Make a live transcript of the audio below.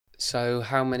So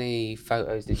how many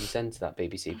photos did you send to that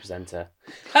BBC presenter?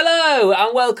 Hello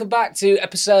and welcome back to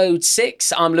episode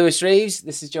 6. I'm Lewis Reeves.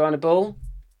 This is Joanna Ball.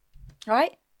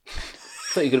 Right? I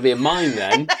thought you were going to be a mime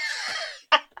then.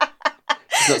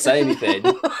 Just not say anything.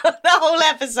 The whole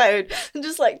episode. I'm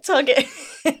just like tugging.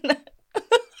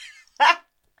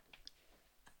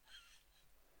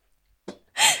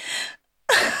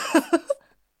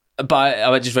 But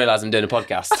I just realised I'm doing a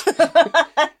podcast.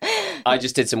 I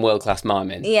just did some world-class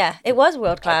miming. Yeah, it was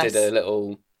world class. I did a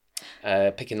little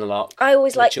pick in the lock. I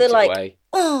always like the away.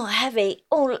 oh, heavy.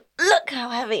 Oh, look how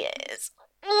heavy it is.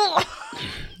 Oh.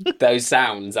 Those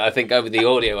sounds, I think, over the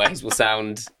audio waves will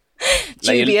sound...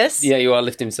 dubious. You are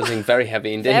lifting something very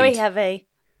heavy indeed. Very heavy.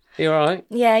 You all right?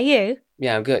 Yeah, you?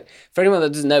 Yeah, I'm good. For anyone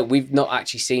that doesn't know, we've not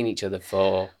actually seen each other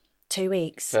for 2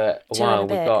 weeks. a while.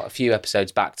 We've got a few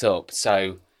episodes backed up,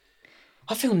 so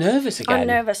I feel nervous again. I'm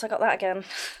nervous. I got that again.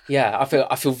 Yeah,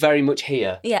 I feel very much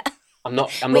here. Yeah. I'm not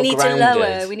we not need grounded. to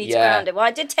lower. We need to ground it. Well,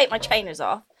 I did take my trainers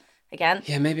off again.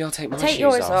 Yeah, maybe I'll take my shoes Take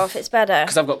yours off. It's better.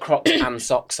 because I've got Crocs and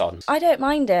socks on. I don't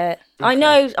mind it. Okay. I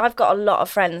know I've got a lot of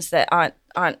friends that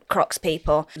aren't Crocs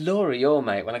people. Laura, your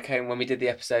mate, when we did the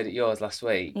episode at yours last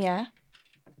week, yeah,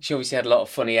 she obviously had a lot of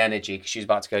funny energy because she was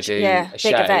about to go do a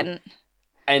show. big event.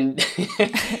 And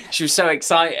she was so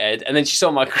excited, and then she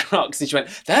saw my Crocs and she went,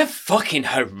 "They're fucking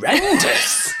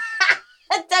horrendous."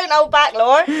 Don't hold back,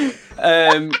 Laura.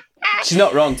 She's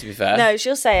not wrong, to be fair. No,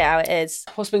 she'll say it how it is.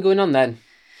 What's been going on then?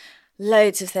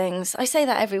 Loads of things. I say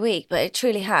that every week, but it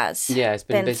truly has. Yeah, it's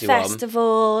been a busy one.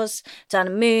 Festivals, done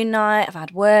a moon night, I've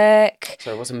had work.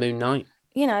 So what's a moon night?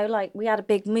 You know, like we had a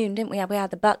big moon, didn't we? We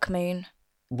had the buck moon.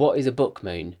 What is a buck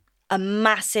moon? A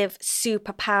massive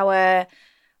superpower.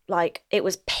 Like, it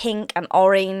was pink and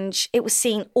orange. It was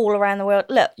seen all around the world.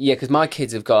 Look. Yeah, because my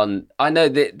kids have gone... I know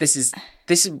that this is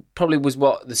probably was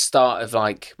what the start of,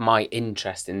 like, my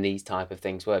interest in these type of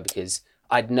things were, because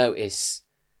I'd notice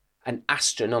an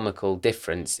astronomical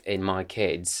difference in my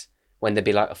kids when there'd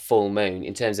be, like, a full moon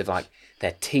in terms of, like,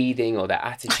 their teething or their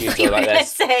attitudes. I was going to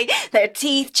say their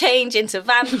teeth change into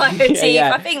vampire teeth.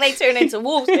 Yeah. I think they turn into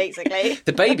wolves, basically.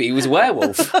 The baby was a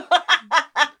werewolf.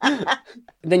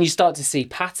 Then you start to see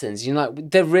patterns. You're like,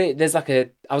 there's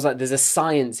a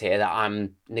science here that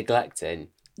I'm neglecting.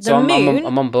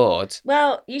 I'm on board.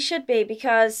 Well, you should be,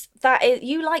 because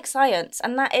you like science,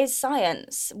 and that is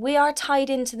science. We are tied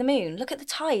into the moon. Look at the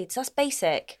tides. That's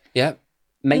basic. Yeah.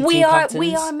 We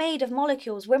are made of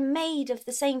molecules. We're made of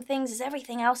the same things as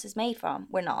everything else is made from.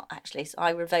 We're not, actually, so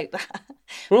I revoke that.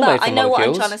 We're all made from I know molecules. what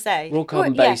I'm trying to say. We're all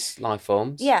carbon-based life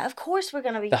forms. Yeah, of course we're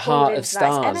going to be the heart of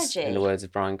stars, energy. in the words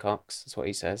of Brian Cox. That's what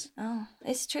he says. Oh,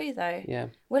 it's true, though. Yeah.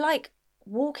 We're like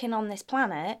walking on this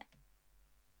planet.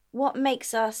 What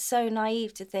makes us so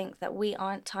naive to think that we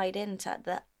aren't tied into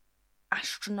the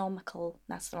astronomical...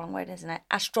 That's the wrong word, isn't it?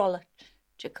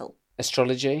 Astrological.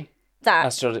 Astrology?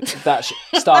 That stars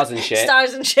and shit.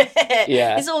 Stars and shit.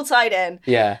 Yeah. It's all tied in.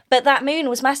 Yeah. But that moon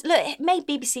was massive. Look, it made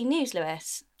BBC News,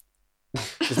 Lewis.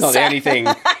 It's not the only thing.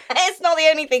 It's not the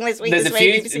only thing this week.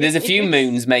 There's a few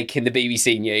moons making the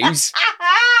BBC News.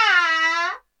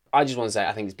 I just want to say,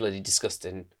 I think it's bloody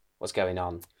disgusting what's going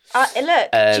on.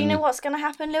 Look, do you know what's going to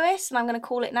happen, Lewis? And I'm going to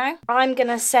call it now. I'm going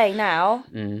to say now,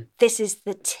 this is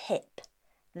the tip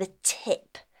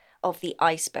of the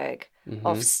iceberg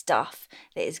of stuff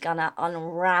that is going to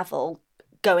unravel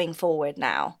going forward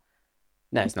now.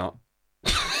 No, it's not.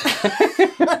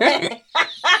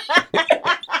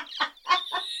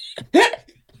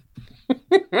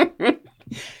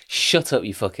 Shut up,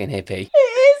 you fucking hippie. It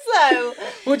is, though.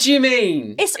 What do you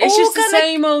mean? It's just the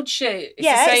same old shit. It's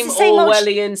the same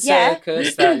Orwellian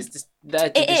circus that is just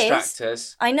there to distract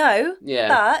us. I know,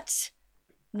 but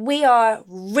we are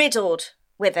riddled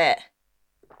with it.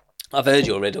 I've heard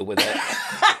you're riddled with it.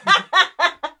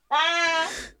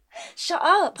 Shut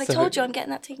up. I told you I'm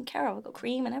getting that taken care of. I've got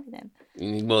cream and everything. You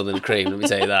need more than a cream, let me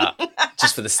tell you that.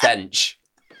 Just for the stench.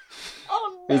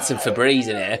 Oh, no. Need some Febreze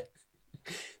in here.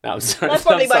 No, I'm sorry. That's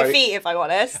probably my feet, if I'm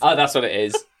honest. Oh, that's what it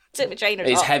is. Took my trainers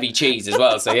It's off. heavy cheese as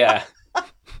well, so yeah.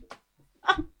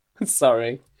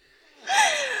 Sorry.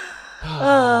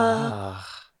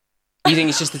 You think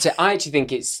it's just I actually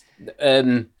think it's...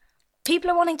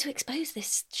 People are wanting to expose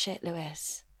this shit,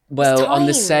 Lewis. Well, on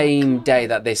the same day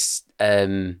that this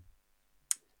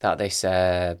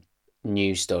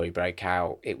news story broke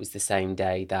out, it was the same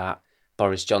day that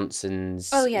Boris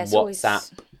Johnson's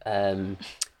WhatsApp,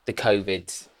 the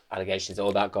COVID allegations,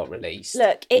 all that got released.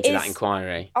 Look, into that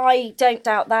inquiry. I don't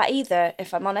doubt that either,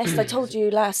 if I'm honest. I told you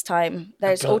last time,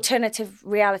 there's alternative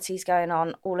realities going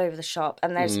on all over the shop,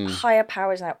 and there's higher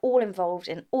powers now all involved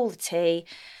in all the tea,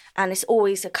 and it's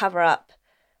always a cover-up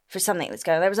for something that's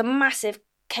going on. There was a massive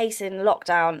case in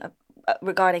lockdown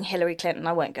regarding Hillary Clinton.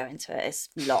 I won't go into it. It's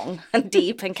long and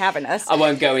deep and cavernous. I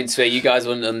won't go into it. You guys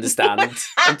wouldn't understand.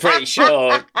 I'm pretty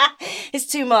sure. It's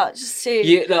too much. It's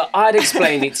too... Look, I'd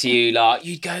explain it to you, like,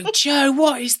 you'd go, Joe,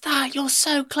 what is that? You're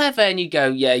so clever. And you'd go,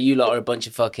 yeah, you lot are a bunch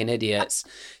of fucking idiots.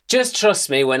 Just trust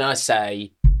me when I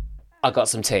say I got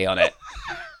some tea on it.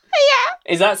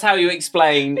 Yeah. Is that how you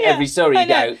explain every story? You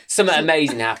go, something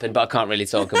amazing happened, but I can't really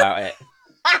talk about it.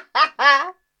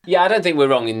 Yeah, I don't think we're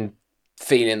wrong in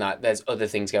feeling like there's other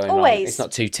things going on. It's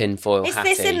not too tinfoil hatty.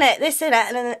 It's this, isn't it? This, isn't it?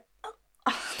 And then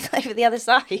over the other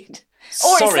side.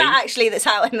 Or is that actually that's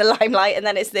out in the limelight and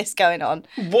then it's this going on?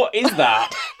 What is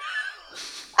that?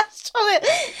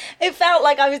 It felt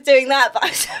like I was doing that, but I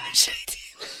was actually doing...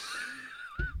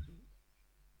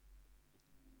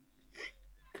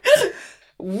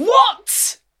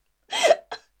 What?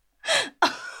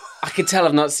 I could tell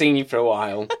I've not seen you for a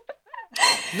while.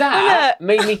 That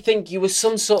made me think you were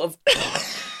some sort of...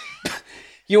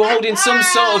 You were holding some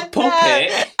sort of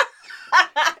puppet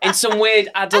in some weird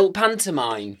adult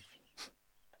pantomime.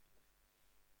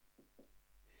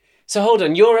 So hold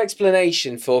on, your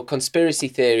explanation for conspiracy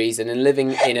theories and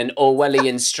living in an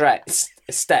Orwellian state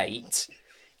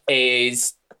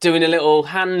is doing a little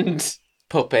hand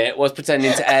puppet whilst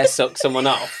pretending to air suck someone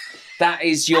off. That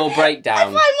is your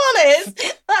breakdown. If I'm honest,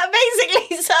 that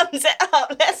basically sums it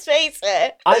up, let's face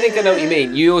it. I think I know what you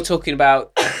mean. You're talking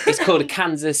about, it's called a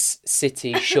Kansas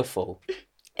City Shuffle.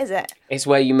 Is it? It's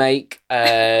where you make,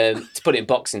 to put it in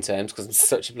boxing terms, because I'm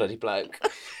such a bloody bloke,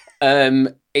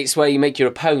 it's where you make your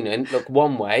opponent look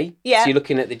one way. Yeah. So you're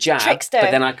looking at the jab, Trickster.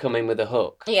 but then I come in with a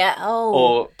hook. Yeah, oh.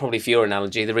 Or, probably for your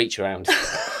analogy, the reach around.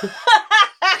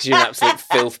 Because you're an absolute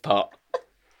filth pot.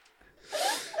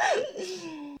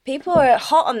 People are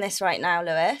hot on this right now,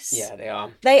 Lewis. Yeah, they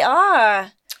are. They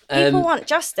are. People want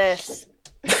justice.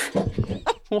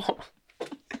 What?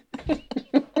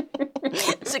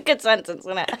 It's a good sentence,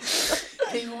 isn't it?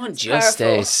 People want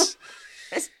justice.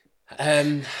 What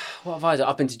have I done?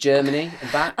 I've been to Germany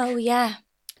and back. Oh, yeah.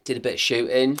 Did a bit of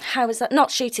shooting. How was that? Not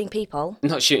shooting people.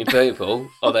 Not shooting people.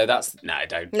 Although that's... No,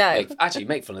 don't. No.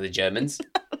 Make fun of the Germans.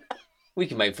 We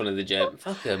can make fun of the Germans.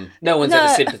 Fuck them. No one's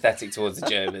ever sympathetic towards the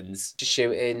Germans. Just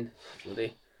shooting.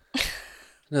 Bloody.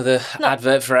 Another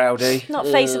advert for Audi. Not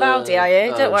face of Audi, are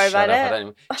you? Don't worry about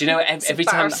it. Do you know, every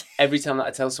time that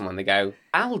I tell someone, they go,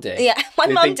 Aldi? Yeah, my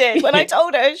mum did. When I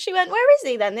told her, she went, where is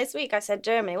he then this week? I said,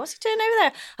 Germany. What's he doing over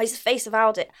there? Oh, he's the face of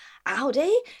Aldi. Aldi?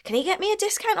 Can he get me a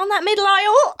discount on that middle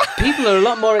aisle? People are a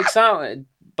lot more excited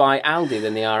by Aldi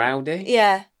than they are Audi.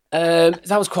 Yeah. That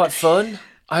was quite fun.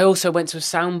 I also went to a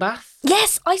sound bath.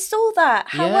 Yes, I saw that.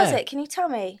 How was it? Can you tell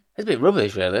me? It's a bit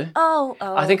rubbish, really. Oh.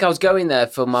 I think I was going there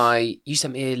for you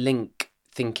sent me a link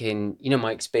thinking,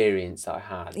 my experience that I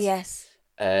had. Yes.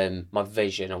 My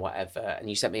vision or whatever. And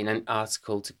you sent me an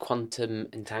article to quantum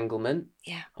entanglement.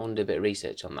 Yeah. I want to do a bit of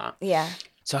research on that. Yeah.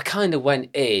 So I kind of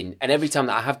went in, and every time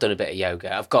that I have done a bit of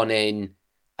yoga, I've gone in,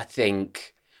 I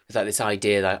think, with like this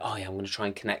idea that, I'm going to try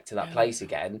and connect to that place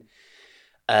again.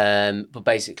 But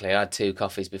basically, I had 2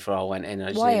 coffees before I went in. And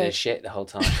I just needed a shit the whole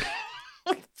time.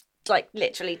 Like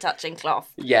literally touching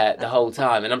cloth. Yeah, the whole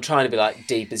time. And I'm trying to be like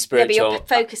deep and spiritual. Yeah, but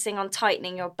you're focusing on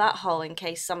tightening your butthole in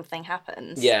case something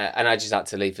happens. Yeah, and I just had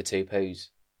to leave for 2 poos.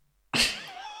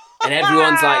 And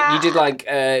everyone's like, you did like,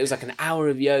 it was like an hour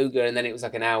of yoga and then it was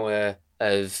like an hour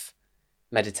of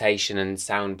meditation and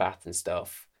sound bath and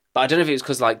stuff. But I don't know if it was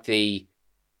because like it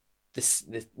was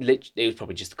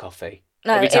probably just the coffee.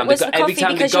 No, it was the coffee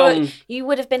because you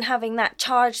would have been having that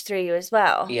charge through you as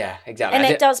well. Yeah, exactly. And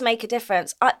it does make a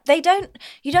difference.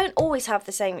 You don't always have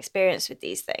the same experience with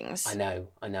these things. I know.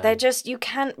 They're just, you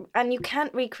can't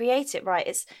recreate it right.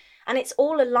 It's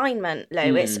all alignment,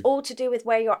 Lou. It's all to do with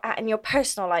where you're at in your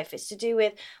personal life. It's to do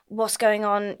with what's going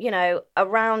on,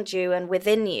 around you and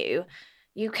within you.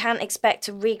 You can't expect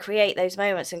to recreate those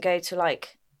moments and go to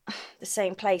like the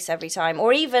same place every time,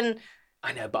 or even...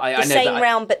 I know, but I know same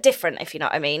realm, but different, if you know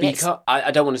what I mean.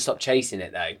 I don't want to stop chasing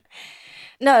it, though.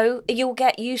 No, you'll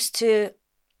get used to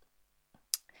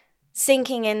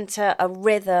sinking into a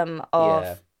rhythm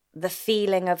of the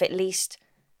feeling of at least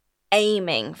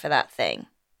aiming for that thing.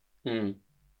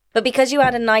 But because you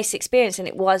had a nice experience and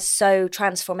it was so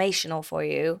transformational for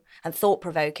you and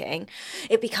thought-provoking,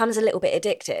 it becomes a little bit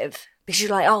addictive because you're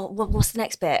like, oh, what's the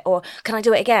next bit? Or can I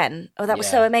do it again? Oh, that was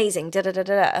so amazing.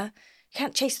 Da-da-da-da-da. You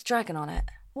can't chase the dragon on it.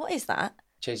 What is that?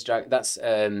 Chase the dragon. That's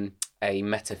a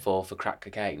metaphor for crack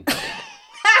cocaine.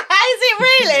 Is it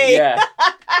really? Yeah.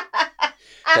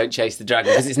 Don't chase the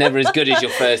dragon because it's never as good as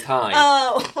your first high.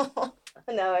 Oh,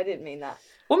 no, I didn't mean that.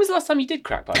 When was the last time you did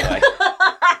crack, by the way?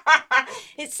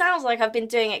 It sounds like I've been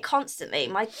doing it constantly.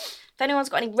 If anyone's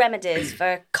got any remedies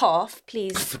for cough,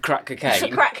 please. For crack cocaine? For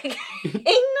crack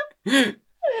cocaine.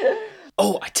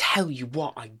 Oh, I tell you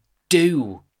what I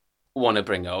do want to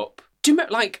bring up. Do you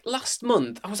remember, like, last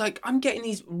month, I was like, I'm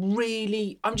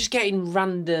just getting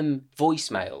random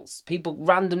voicemails.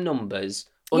 Random numbers.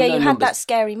 Yeah, you had numbers. that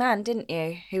scary man, didn't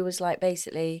you? Who was like,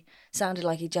 basically, sounded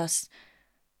like he just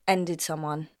ended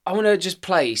someone. I want to just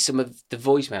play some of the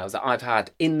voicemails that I've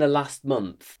had in the last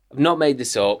month. I've not made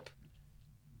this up.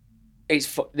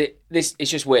 It's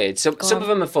just weird. Some of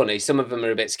them are funny. Some of them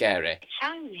are a bit scary. It's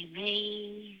only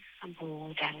me. I'm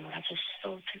bored and I just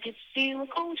thought to give you a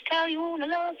call to tell you all I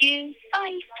love you.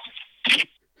 Bye.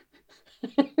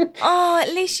 Oh,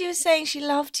 at least she was saying she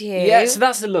loved you. Yeah, so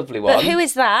that's a lovely one. But who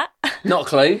is that? Not a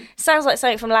clue. Sounds like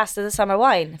something from Last of the Summer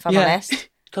Wine, if I'm honest.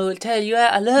 Call tell you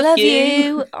I love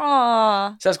you.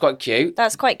 Aww. So that's quite cute.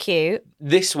 That's quite cute.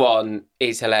 This one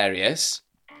is hilarious.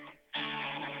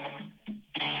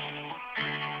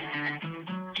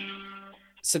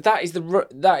 So that is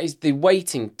the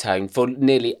waiting tone for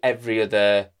nearly every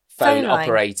other phone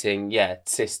operating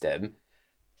system.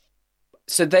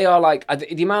 So they are like,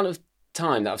 the amount of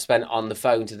time that I've spent on the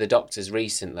phone to the doctors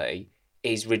recently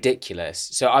is ridiculous.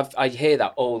 So I hear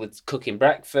that all the cooking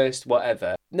breakfast,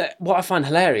 whatever. No, what I find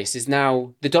hilarious is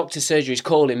now the doctor's surgery is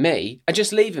calling me and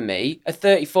just leaving me a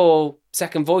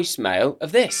 34-second voicemail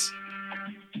of this.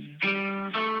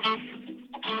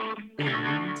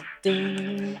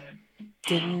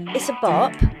 It's a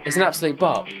bop. It's an absolute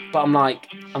bop. But I'm like,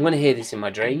 I'm going to hear this in my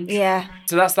dreams. Yeah.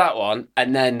 So that's that one.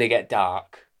 And then they get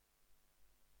dark.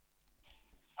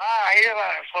 I hear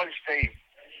that at lunchtime.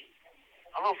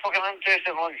 I'm not fucking interested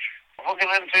in lunch. I'm fucking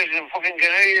interested in fucking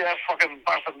getting out of that fucking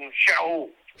bastard and shithole.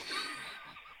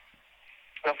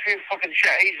 There's a few fucking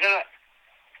shitheads in it.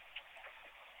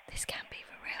 This can't be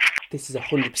for real. This is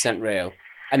 100% real.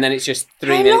 And then it's just 3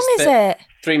 How minutes. How long is it?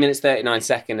 3 minutes 39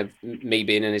 seconds of me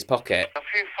being in his pocket. A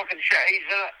few fucking shitheads in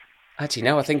it. Actually,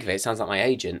 now I think of it, it sounds like my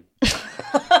agent.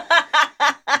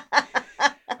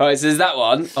 Alright, so there's that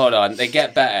one. Hold on, they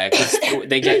get better because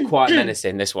they get quite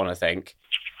menacing. This one, I think.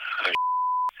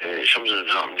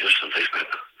 Something's happened just in Facebook.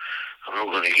 I'm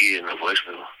not going to hear in the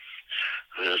voicemail.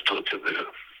 I just talk to you about it.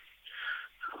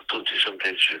 I'll talk to you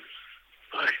sometime soon.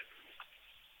 Bye.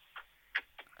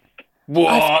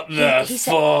 What the he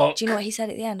fuck? Do you know what he said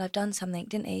at the end? I've done something,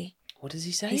 didn't he? What does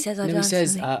he say? He says He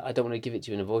says, something. I don't want to give it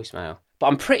to you in a voicemail. But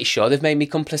I'm pretty sure they've made me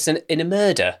complicit in a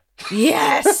murder.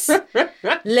 Yes!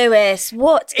 Lewis,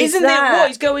 what is Isn't that? it?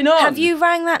 What is going on? Have you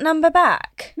rang that number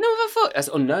back? No, the fuck? That's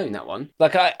unknown, that one.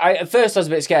 Like, I at first I was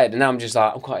a bit scared, and now I'm just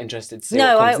like, I'm quite interested to see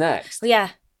what comes next. Yeah.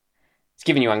 It's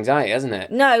giving you anxiety, hasn't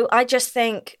it? No, I just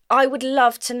think I would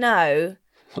love to know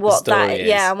what the story that is.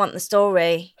 Yeah, I want the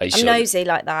story. Are you I'm sure? nosy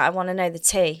like that. I want to know the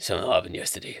tea. Something happened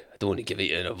yesterday. I don't want to give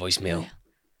it in a voicemail. Yeah.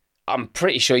 I'm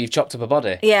pretty sure you've chopped up a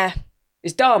body. Yeah.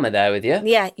 Is Dharma there with you?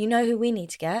 Yeah, you know who we need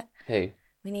to get? Who?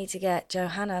 We need to get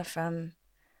Johanna from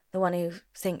the one who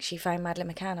thinks she found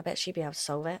Madeleine McCann. I bet she'd be able to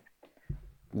solve it.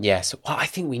 Yes, well, I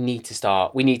think we need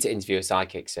to interview a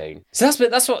psychic soon. So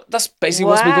that's basically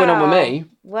what's been going on with me.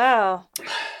 Wow.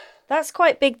 That's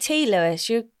quite big tea, Lewis.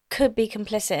 You could be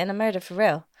complicit in a murder for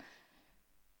real.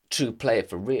 True player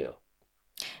for real.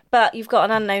 But you've got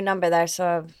an unknown number there,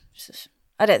 so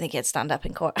I don't think you'd stand up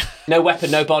in court. No weapon,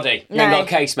 no body. You ain't got a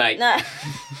case, mate. No.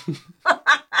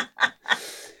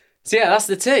 So yeah, that's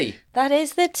the tea. That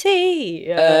is the tea.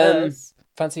 Yes.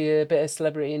 Fancy a bit of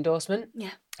celebrity endorsement?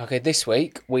 Yeah. Okay, this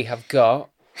week we have got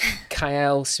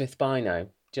Kyle Smith-Bino.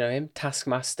 Do you know him?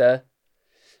 Taskmaster.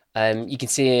 You can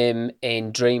see him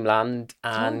in Dreamland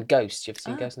and Ghost. You ever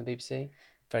seen Ghost on the BBC?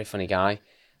 Very funny guy.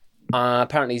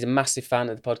 Apparently he's a massive fan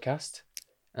of the podcast.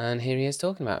 And here he is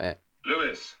talking about it.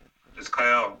 Lewis, it's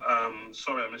Kyle.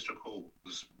 Sorry I missed your call. I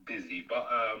was busy, but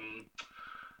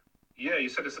yeah, you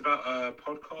said it's about a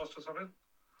podcast or something.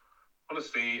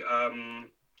 Honestly,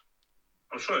 I'm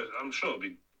sure it'll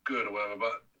be good or whatever.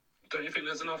 But don't you think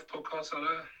there's enough podcasts out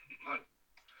there? Like,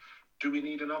 do we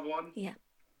need another one? Yeah.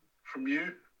 From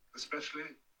you, especially.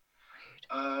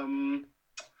 I'll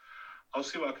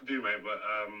see what I can do, mate. But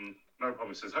no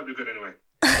promises. Hope you're good anyway.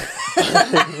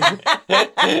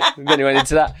 Then he went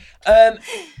into that.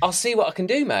 I'll see what I can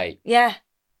do, mate. Yeah.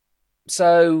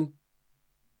 So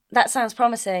that sounds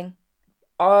promising.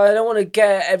 I don't want to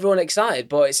get everyone excited,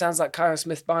 but it sounds like Kyle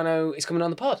Smith-Bino is coming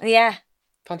on the pod. Yeah.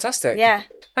 Fantastic. Yeah.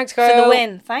 Thanks, Kyle. For the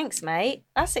win. Thanks, mate.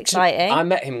 That's exciting. I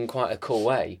met him in quite a cool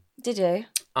way. Did you?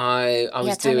 I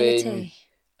was doing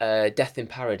Death in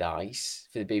Paradise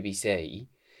for the BBC.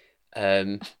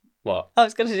 What? I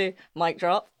was going to do mic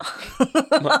drop.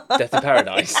 Death in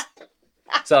Paradise.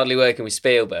 It's hardly working with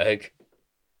Spielberg.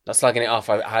 Not slagging it off.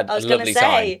 I had a lovely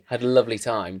time. Had a lovely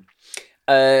time.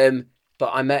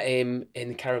 But I met him in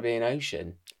the Caribbean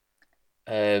Ocean.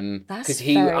 Because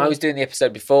I was doing the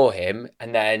episode before him,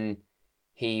 and then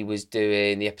he was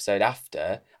doing the episode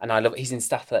after. And he's in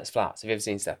Stathlet's Flats. Have you ever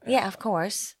seen Stathlet's? Yeah, of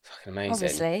course. Fucking amazing.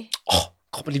 Obviously. Oh,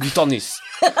 can't believe you've done this.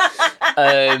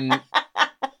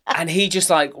 And he just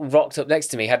like rocked up next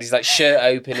to me, had his like shirt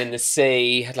open in the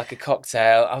sea, had like a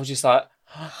cocktail. I was just like,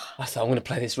 I thought I'm going to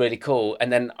play this really cool.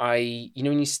 And then when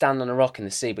you stand on a rock in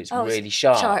the sea, but it's really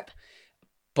sharp.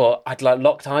 But I'd like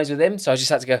locked eyes with him, so I just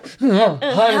had to go,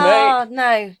 hi, mate.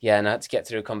 No. Yeah, and I had to get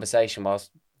through a conversation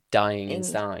whilst dying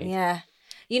inside. Yeah.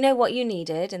 You know what you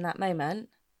needed in that moment?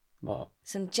 What?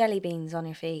 Some jelly beans on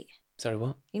your feet. Sorry,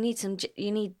 what? You need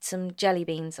some jelly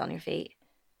beans on your feet.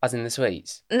 As in the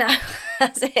sweets? No,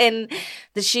 as in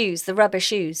the shoes, the rubber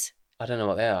shoes. I don't know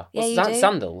what they are. Yeah, What's that?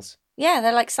 Sandals? Yeah,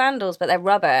 they're like sandals, but they're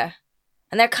rubber.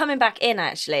 And they're coming back in,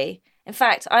 actually. In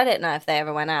fact, I don't know if they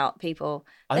ever went out, people.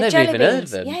 I've never even heard of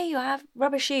them. Yeah, you have.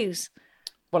 Rubber shoes.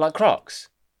 Well, like Crocs?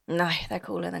 No, they're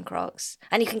cooler than Crocs.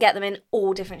 And you can get them in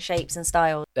all different shapes and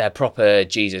styles. They're proper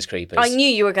Jesus creepers. I knew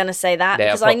you were going to say that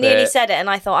because I nearly said it and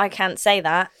I thought I can't say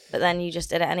that. But then you just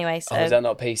did it anyway. So. Oh, is that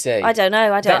not PC? I don't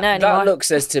know. I don't know anymore. That look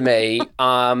says to me,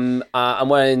 I'm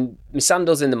wearing my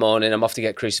sandals in the morning. I'm off to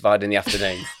get crucified in the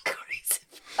afternoon.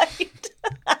 Crucified?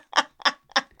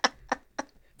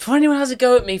 For anyone who has a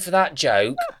go at me for that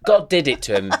joke, God did it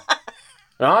to him.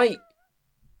 Right?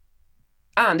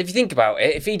 And if you think about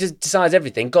it, if he decides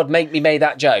everything, God made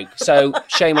that joke. So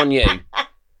shame on you.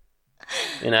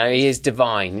 You know, he is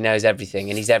divine. He knows everything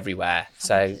and he's everywhere.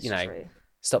 So, true.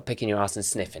 Stop picking your ass and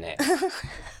sniffing it.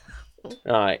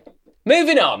 Right.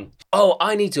 Moving on. Oh,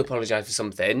 I need to apologise for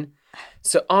something.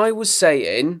 So I was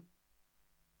saying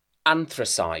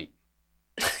anthracite.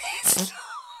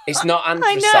 It's not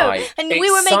anthracite. I know. And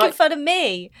we were making fun of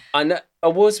me. I know. Oh,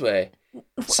 was we?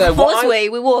 So we?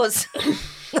 We was.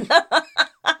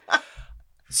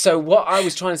 So what I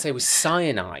was trying to say was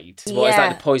cyanide. What is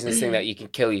like the poisonous thing that you can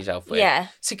kill yourself with? Yeah.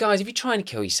 So guys, if you're trying to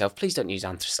kill yourself, please don't use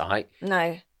anthracite.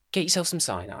 No. Get yourself some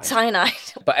cyanide. Cyanide.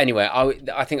 But anyway,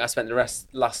 I think I spent the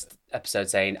last episode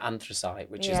saying anthracite,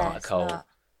 which is like a coal.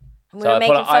 And we were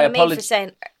making fun of me for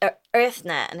saying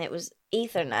earthnet, and it was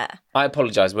ethernet. I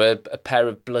apologise. We're a pair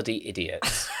of bloody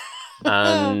idiots.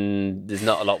 And there's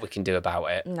not a lot we can do about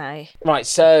it. No. Right,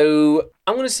 so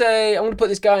I'm going to put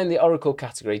this guy in the Oracle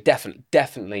category.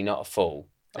 Definitely not a fool.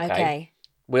 Okay.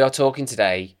 We are talking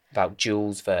today about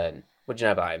Jules Verne. What do you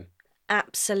know about him?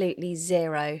 Absolutely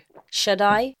zero. Should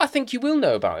I? I think you will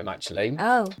know about him, actually.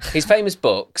 Oh. His famous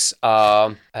books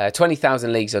are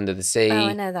 20,000 Leagues Under the Sea. Oh,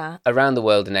 I know that. Around the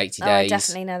World in 80 Days. I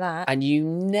definitely know that. And you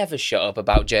never shut up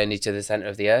about Journey to the Centre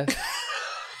of the Earth.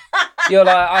 You're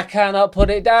like, I cannot put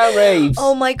it down, Reeves.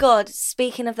 Oh my God.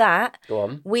 Speaking of that, go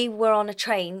on. We were on a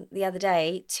train the other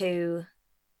day to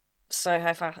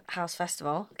Soho House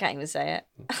Festival. Can't even say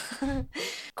it.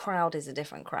 Crowd is a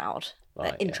different crowd.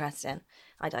 Right, interesting. Yeah.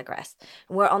 I digress.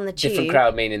 We're on the tube. Different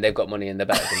crowd meaning they've got money and they're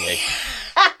better than you.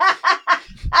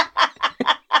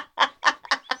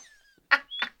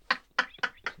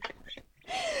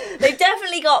 They've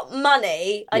definitely got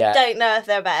money. I don't know if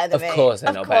they're better than me. Of course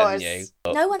they're not better than you.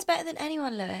 No one's better than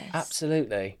anyone, Lewis.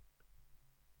 Absolutely.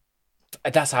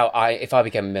 That's how if I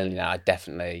became a millionaire,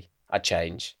 I'd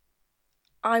change.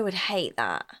 I would hate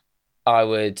that.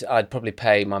 I'd probably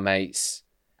pay my mates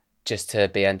just to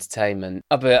be entertainment.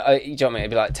 You know what I mean?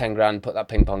 It'd be like 10 grand, put that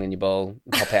ping pong in your ball,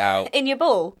 and pop it out. In your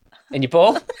ball? In your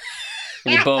ball?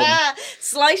 In your bum.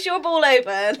 Slice your ball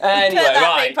open. Anyway, put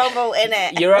that ping pong ball in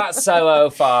it. You're at Soho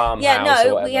Farmhouse. Yeah,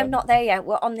 no, we are not there yet.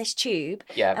 We're on this tube.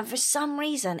 Yeah. And for some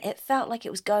reason, it felt like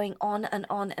it was going on and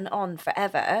on and on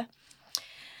forever.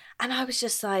 And I was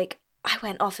just like, I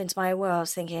went off into my world. I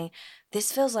was thinking,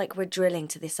 this feels like we're drilling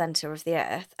to the centre of the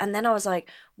earth. And then I was like,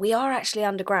 we are actually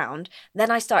underground. Then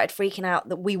I started freaking out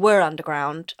that we were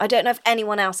underground. I don't know if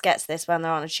anyone else gets this when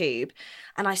they're on a tube.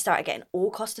 And I started getting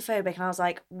all claustrophobic. And I was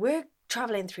like, we're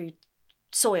travelling through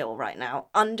soil right now,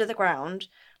 under the ground.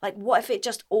 Like, what if it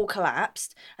just all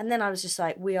collapsed? And then I was just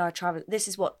like, we are travelling. This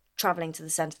is what travelling to the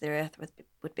centre of the earth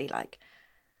would be like.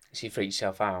 So you freaked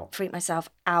yourself out? Freaked myself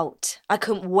out. I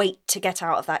couldn't wait to get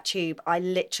out of that tube. I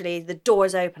literally, the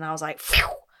doors open, I was like, phew,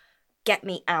 get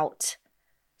me out.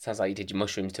 Sounds like you did your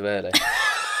mushrooms too early.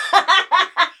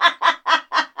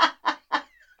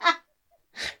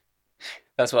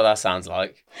 That's what that sounds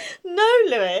like. No,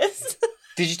 Lewis.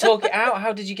 Did you talk it out?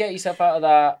 How did you get yourself out of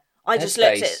that? I just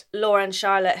looked at Laura and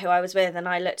Charlotte, who I was with, and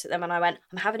I looked at them and I went,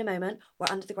 I'm having a moment. We're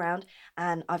under the ground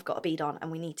and I've got a bead on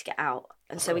and we need to get out.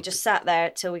 And so we just sat there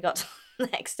till we got to the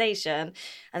next station.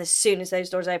 And as soon as those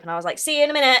doors opened, I was like, see you in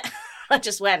a minute. I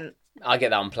just went. I get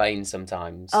that on planes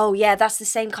sometimes. Oh, yeah, that's the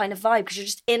same kind of vibe because you're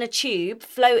just in a tube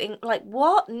floating. Like,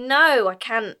 what? No, I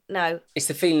can't. No. It's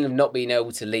the feeling of not being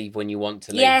able to leave when you want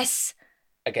to leave. Yes.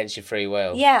 Against your free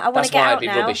will. Yeah, I want to get out now. That's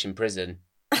why I'd be rubbish in prison.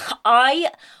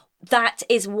 That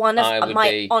is one of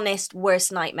my honest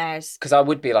worst nightmares. Because I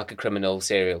would be like a criminal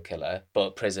serial killer,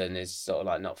 but prison is sort of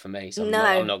like not for me, so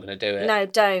I'm not going to do it. No,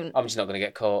 don't. I'm just not going to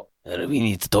get caught. We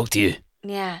need to talk to you.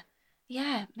 Yeah.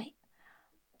 Yeah.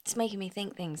 It's making me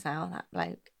think things now, that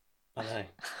bloke. I know.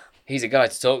 He's a guy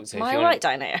to talk to. Am I all right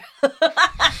down here?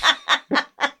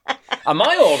 Am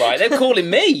I all right? They're calling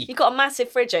me. You've got a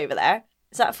massive fridge over there.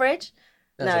 Is that a fridge?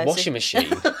 There's a washing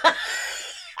machine.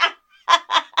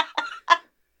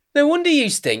 No wonder you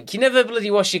stink. You never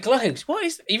bloody wash your clothes.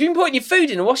 You've been putting your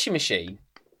food in a washing machine.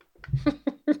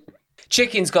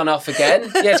 Chicken's gone off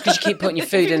again. Yeah, it's because you keep putting your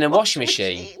food in a washing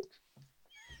machine.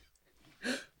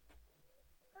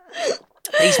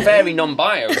 He's very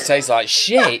non-bio. He tastes like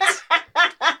shit.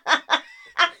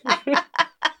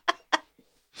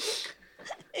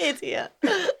 Idiot.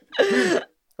 Well,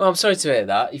 I'm sorry to hear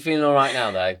that. You feeling all right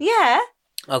now, though? Yeah.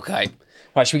 Okay.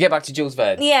 Right, should we get back to Jules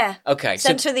Verne? Yeah. Okay.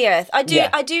 Centre of the Earth. I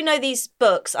do know these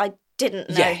books. I didn't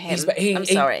know him. I'm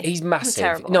sorry. He's massive. I'm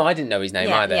terrible. No, I didn't know his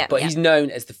name either. But he's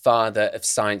known as the father of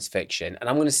science fiction. And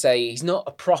I'm going to say he's not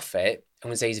a prophet. I'm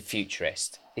going to say he's a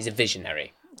futurist. He's a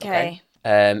visionary. Okay.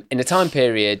 In the time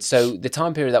period, so the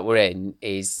time period that we're in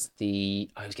is I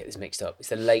always get this mixed up. It's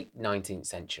the late 19th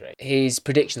century. His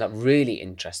prediction that really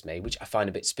interests me, which I find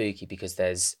a bit spooky because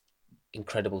there's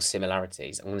incredible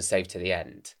similarities, I'm going to save to the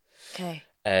end. Okay.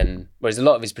 Whereas a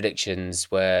lot of his predictions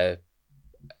were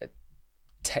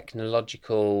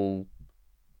technological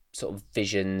sort of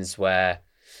visions where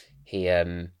he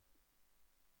had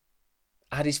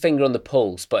his finger on the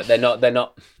pulse, but they're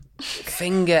not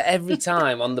finger every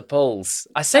time on the pulse.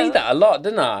 I say that a lot,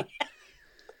 don't I?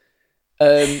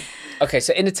 Okay,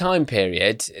 so in a time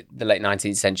period, the late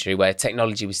 19th century, where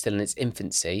technology was still in its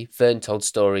infancy, Verne told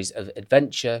stories of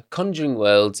adventure, conjuring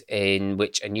worlds in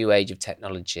which a new age of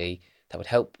technology that would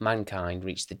help mankind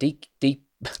reach the deep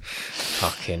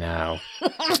fucking hell,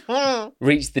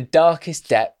 reach the darkest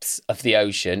depths of the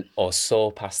ocean or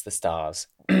soar past the stars.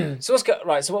 So what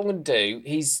I'm going to do,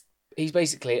 he's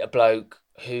basically a bloke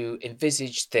who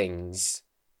envisaged things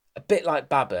a bit like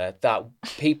Baba, that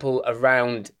people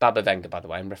around Baba Venga, by the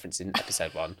way, I'm referencing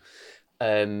episode 1,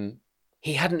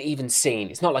 he hadn't even seen.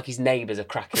 It's not like his neighbours are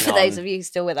cracking on. For those of you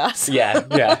still with us.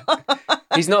 Yeah.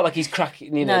 He's not like he's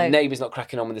cracking, neighbour's not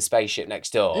cracking on with the spaceship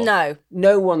next door. No.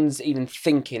 No one's even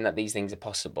thinking that these things are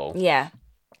possible. Yeah.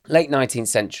 Late 19th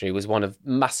century was one of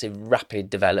massive, rapid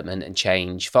development and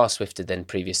change, far swifter than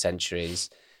previous centuries.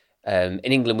 In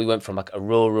England, we went from like a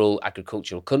rural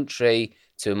agricultural country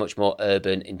to a much more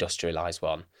urban, industrialised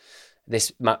one.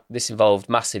 This involved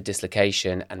massive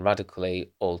dislocation and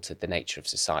radically altered the nature of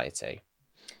society.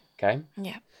 Okay?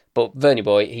 Yeah. But Verne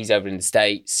boy, he's over in the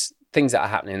States. Things that are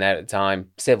happening there at the time,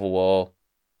 Civil War,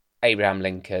 Abraham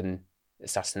Lincoln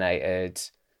assassinated,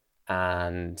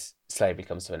 and slavery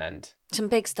comes to an end. Some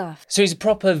big stuff. So he's a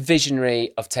proper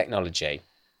visionary of technology.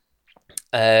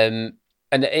 And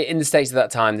in the States at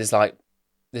that time,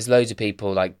 there's loads of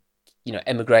people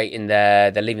emigrating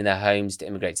there. They're leaving their homes to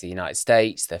immigrate to the United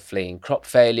States. They're fleeing crop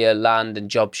failure, land and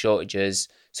job shortages.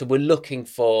 So we're looking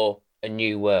for a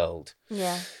new world.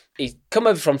 Yeah. He's come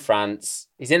over from France.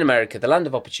 He's in America, the land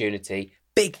of opportunity.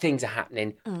 Big things are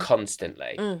happening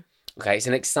constantly. Okay, it's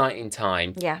an exciting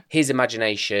time. Yeah. His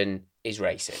imagination is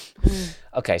racing.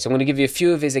 Okay, so I'm going to give you a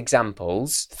few of his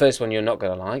examples. The first one you're not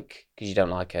going to like because you don't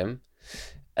like him.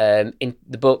 In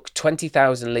the book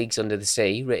 20,000 Leagues Under the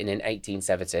Sea, written in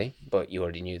 1870, but you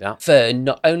already knew that, Verne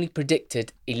not only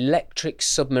predicted electric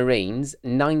submarines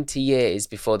 90 years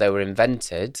before they were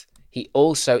invented, he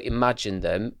also imagined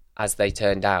them, as they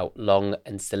turned out, long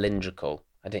and cylindrical.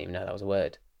 I didn't even know that was a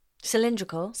word.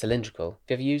 Cylindrical? Cylindrical.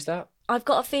 Have you ever used that? I've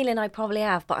got a feeling I probably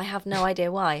have, but I have no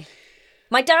idea why.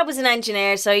 My dad was an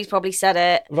engineer, so he's probably said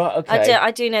it. Right, okay. I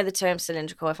do know the term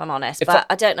cylindrical, if I'm honest, but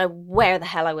I don't know where the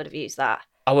hell I would have used that.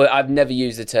 I've never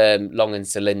used the term long and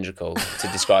cylindrical to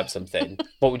describe something.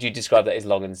 What would you describe that as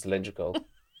long and cylindrical?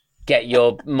 Get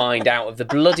your mind out of the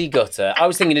bloody gutter. I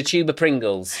was thinking a tube of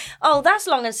Pringles. Oh, that's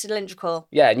long and cylindrical.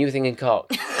 Yeah, and you were thinking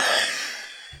cock.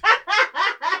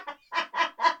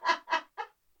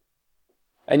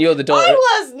 And you're the daughter... I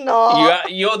was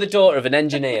not. You're the daughter of an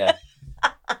engineer.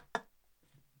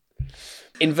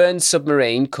 In Verne's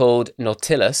submarine called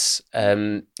Nautilus,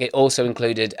 it also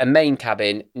included a main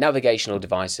cabin, navigational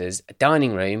devices, a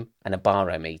dining room, and a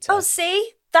barometer. Oh,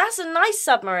 see? That's a nice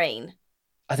submarine.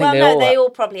 I think they all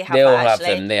probably have that, have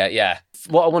actually. them, yeah.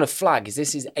 What I want to flag is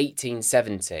this is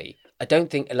 1870. I don't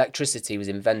think electricity was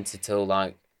invented till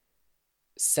like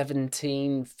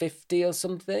 1750 or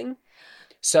something.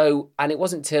 So, and it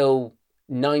wasn't till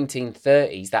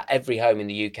 1930s that every home in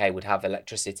the UK would have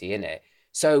electricity in it.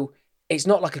 So it's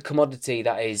not like a commodity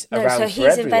that is around for everyone. So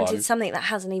he's invented something that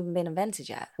hasn't even been invented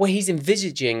yet. Well, he's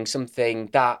envisaging something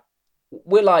that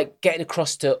we're like getting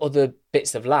across to other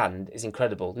bits of land is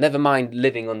incredible. Never mind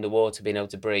living underwater, being able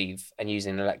to breathe and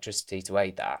using electricity to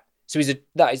aid that. So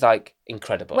that is like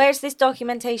incredible. Where's this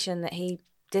documentation that he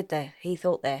did there? He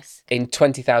thought this. In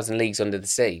 20,000 Leagues Under the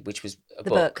Sea, which was a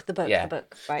book. The book,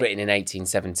 right. Written in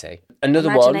 1870.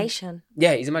 Another imagination. One.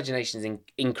 Yeah, his imagination is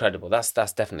incredible. That's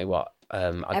definitely what I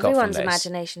got from this. Everyone's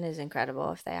imagination is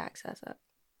incredible if they access it.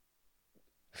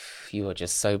 You are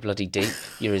just so bloody deep.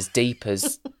 You're as deep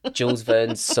as Jules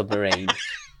Verne's submarine.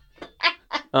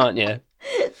 Aren't you?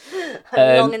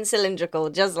 Long and cylindrical,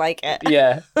 just like it.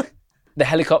 Yeah. The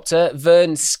helicopter,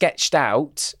 Verne sketched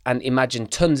out and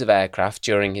imagined tons of aircraft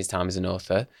during his time as an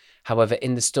author. However,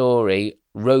 in the story,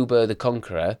 Robur the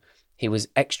Conqueror, he was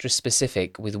extra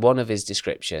specific with one of his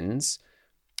descriptions.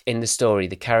 In the story,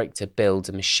 the character builds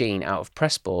a machine out of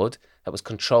pressboard that was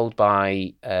controlled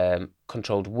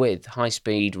with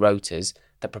high-speed rotors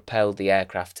that propelled the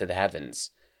aircraft to the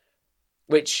heavens.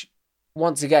 Which,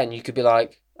 once again, you could be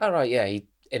like, all right, yeah, he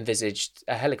envisaged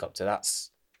a helicopter.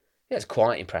 That's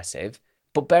quite impressive.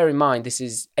 But bear in mind, this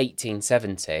is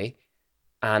 1870,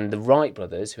 and the Wright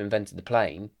brothers, who invented the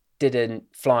plane, didn't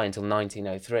fly until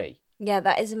 1903. Yeah,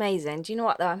 that is amazing. Do you know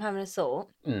what, though? I'm having a thought.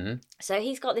 Mm-hmm. So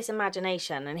he's got this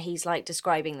imagination, and he's, like,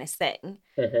 describing this thing.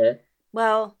 Mm-hmm.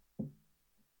 Well,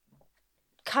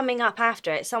 coming up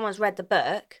after it, someone's read the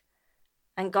book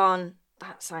and gone,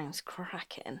 that sounds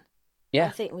cracking. Yeah.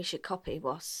 I think we should copy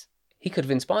what's... He could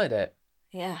have inspired it.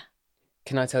 Yeah.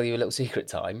 Can I tell you a little secret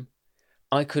time?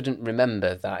 I couldn't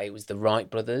remember that it was the Wright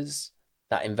brothers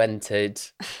that invented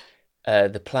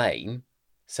the plane.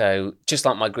 So just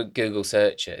like my Google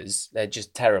searches, they're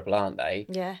just terrible, aren't they?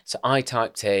 Yeah. So I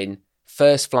typed in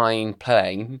first flying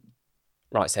plane,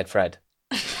 Right Said Fred.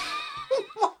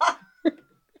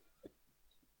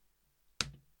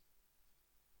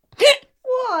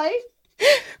 Why?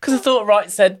 Because I thought Right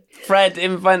Said Fred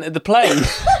invented the plane.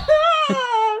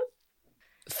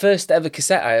 First ever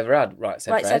cassette I ever had, Right Said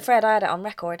Fred. Right Said Fred, I had it on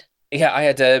record. Yeah, I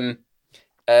had a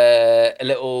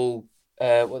little,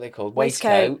 what are they called?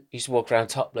 Waistcoat. You used to walk around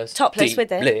topless. Topless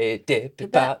with it. Dip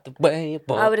about the way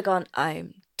I would have gone,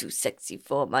 I'm too sexy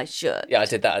for my shirt. Yeah, I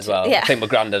did that as well. Yeah. I think my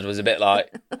granddad was a bit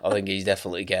like, I think he's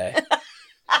definitely gay.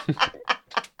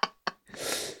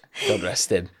 God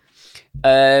rest him.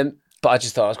 But I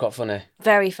just thought it was quite funny.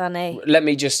 Very funny. Let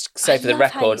me just say for the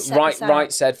record,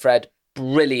 Right Said Fred,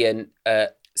 brilliant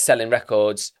at selling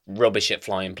records, rubbish at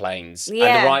flying planes. Yeah.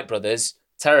 And the Wright brothers,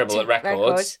 terrible at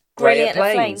records, great at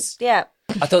planes. Yeah.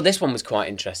 I thought this one was quite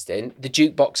interesting. The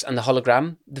jukebox and the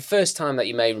hologram. The first time that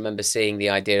you may remember seeing the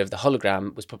idea of the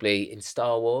hologram was probably in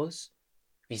Star Wars.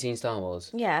 Have you seen Star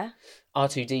Wars? Yeah.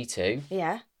 R2-D2.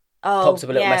 Yeah. Oh, Pops up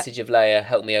a little message of Leia,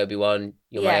 help me Obi-Wan,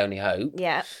 you're my only hope.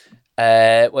 Yeah.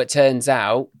 Well, it turns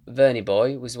out Verne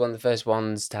Boy was one of the first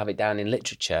ones to have it down in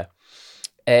literature.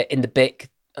 In the book,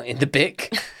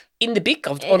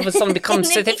 I've all of a sudden become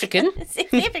South African.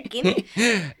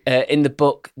 In the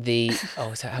book,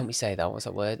 help me say that. What's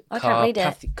that word? I can't read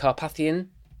it. Carpathian?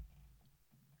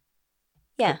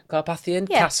 Yeah. Carpathian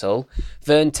Castle.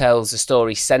 Verne tells a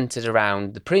story centred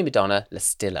around the prima donna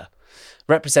Lestilla,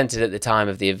 represented at the time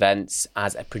of the events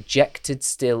as a projected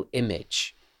still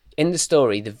image. In the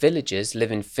story, the villagers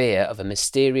live in fear of a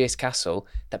mysterious castle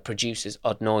that produces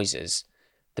odd noises.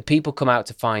 The people come out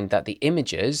to find that the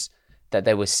images that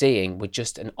they were seeing were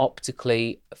just an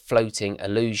optically floating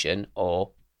illusion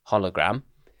or hologram.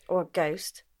 Or a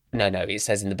ghost. No, it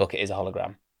says in the book it is a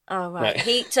hologram. Oh, right.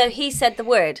 No. So he said the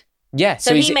word. Yeah.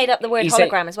 So he made up the word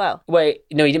hologram as well. Wait,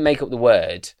 no, he didn't make up the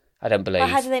word, I don't believe. Well,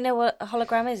 how do they know what a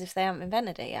hologram is if they haven't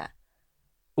invented it yet?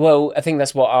 Well, I think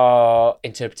that's what our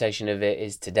interpretation of it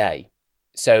is today.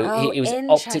 So it was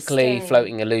optically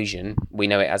floating illusion. We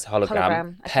know it as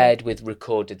hologram. Okay. Paired with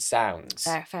recorded sounds.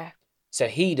 Fair. So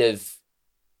he'd have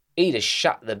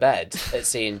shut the bed at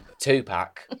seeing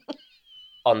Tupac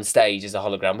on stage as a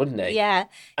hologram, wouldn't he? Yeah.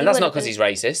 And that's not because he's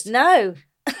racist. No.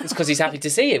 It's because he's happy to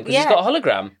see him, because he's got a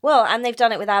hologram. Well, and they've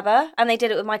done it with ABBA, and they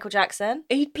did it with Michael Jackson.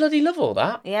 He'd bloody love all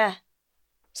that. Yeah.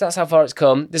 So that's how far it's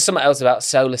come. There's something else about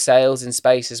solar sails in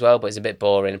space as well, but it's a bit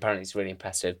boring. Apparently it's really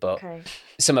impressive, but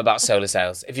something about solar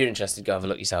sails. If you're interested, go have a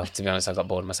look yourself. To be honest, I got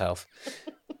bored myself.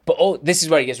 But this is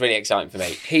where it gets really exciting for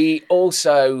me. He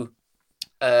also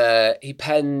he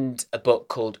penned a book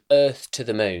called Earth to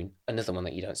the Moon, another one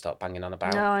that you don't start banging on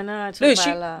about. No, I know. I talk Lewis,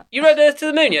 about a lot. you read Earth to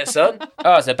the Moon yet, son?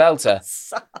 Oh, it's a belter.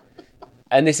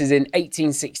 And this is in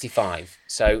 1865.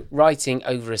 So writing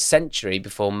over a century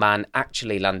before man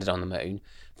actually landed on the moon,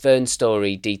 Verne's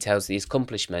story details the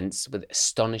accomplishments with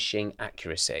astonishing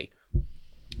accuracy.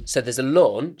 So there's a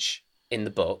launch in the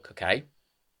book, okay?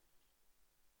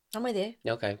 I'm with you.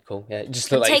 Okay, cool. Yeah,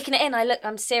 just I'm taking it in.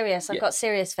 I'm serious. I've got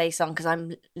serious face on because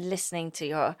I'm listening to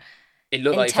your. It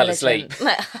looked like you fell asleep.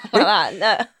 No, like that.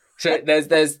 No. So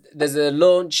there's a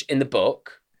launch in the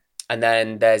book, and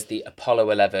then there's the Apollo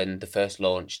 11, the first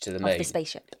launch to the moon. Of the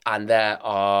spaceship. And there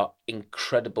are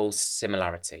incredible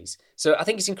similarities. So I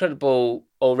think it's incredible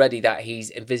already that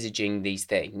he's envisaging these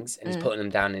things and he's putting them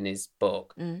down in his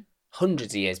book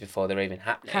hundreds of years before they're even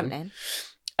happening.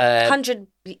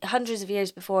 Hundreds of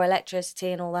years before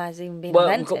electricity and all that has even been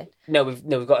invented.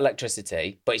 We've got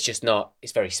electricity, but it's just not.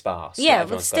 It's very sparse. Yeah,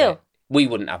 but still, we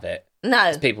wouldn't have it.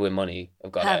 No, people with money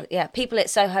have got it. Yeah, people at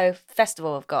Soho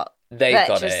Festival have got. They've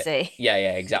got it. Yeah,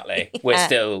 exactly. We're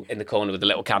still in the corner with a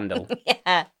little candle.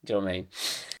 Yeah. Do you know what I mean?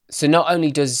 So not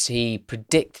only does he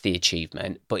predict the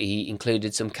achievement, but he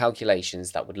included some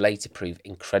calculations that would later prove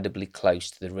incredibly close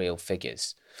to the real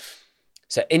figures.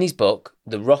 So in his book,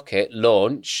 the rocket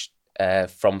launched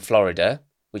from Florida,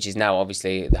 which is now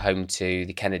obviously the home to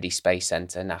the Kennedy Space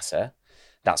Center, NASA.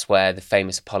 That's where the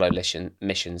famous Apollo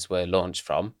missions were launched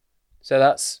from. So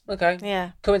that's, okay.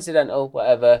 Yeah. Coincidental,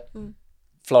 whatever.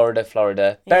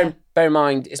 Florida. Yeah. Bear in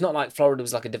mind, it's not like Florida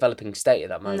was like a developing state at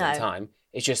that moment in time.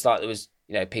 It's just like there was,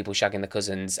 people shagging their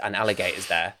cousins and alligators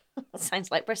there.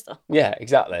 Sounds like Bristol. Yeah,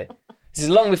 exactly. This is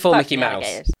long before Mickey Mouse.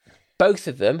 Alligators. Both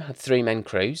of them had 3-man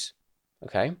crews.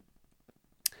 Okay.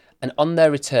 And on their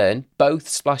return, both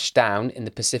splashed down in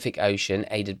the Pacific Ocean,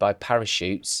 aided by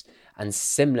parachutes, and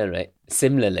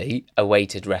similarly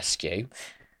awaited rescue.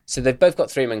 So they've both got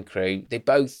 3-man crew. They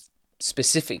both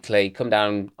specifically come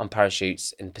down on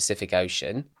parachutes in the Pacific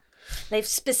Ocean. They've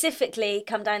specifically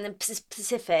come down the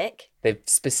Pacific. They've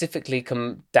specifically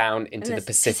come down into the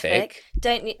Pacific.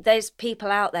 Don't those people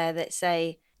out there that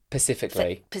say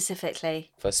Pacifically. For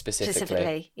specifically.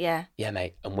 Specifically, yeah. Yeah,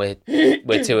 mate. And we're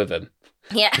 2 of them.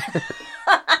 Yeah.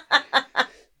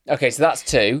 Okay, so that's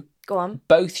 2. Go on.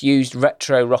 Both used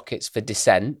retro rockets for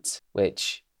descent,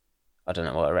 which I don't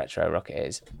know what a retro rocket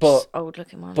is. But old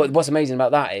looking one. But what's amazing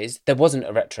about that is there wasn't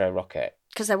a retro rocket.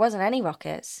 Because there wasn't any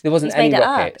rockets. There wasn't He's any made it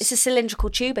rockets. Up. It's a cylindrical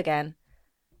tube again.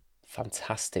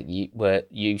 Fantastic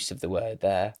use of the word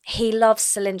there. He loves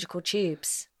cylindrical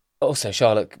tubes. Also,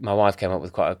 Charlotte, my wife, came up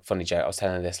with quite a funny joke. I was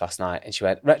telling her this last night, and she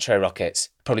went, retro rockets.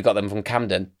 Probably got them from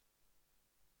Camden.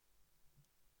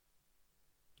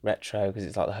 Retro, because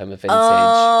it's like the home of vintage.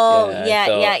 Oh,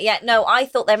 yeah. No, I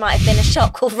thought there might have been a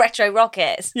shop called Retro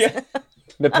Rockets. Yeah,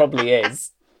 there probably is.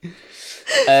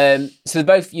 So they're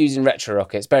both using retro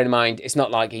rockets. Bear in mind, it's not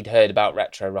like he'd heard about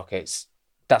retro rockets.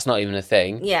 That's not even a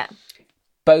thing. Yeah.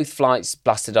 Both flights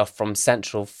blasted off from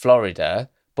central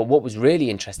Florida. But what was really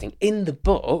interesting, in the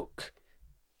book,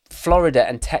 Florida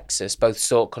and Texas both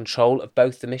sought control of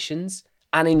both the missions.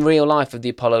 And in real life of the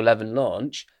Apollo 11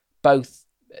 launch, both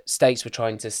states were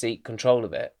trying to seek control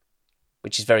of it,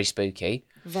 which is very spooky.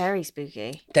 Very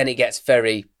spooky. Then it gets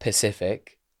very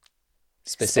specific.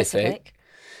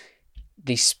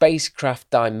 The spacecraft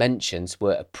dimensions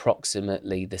were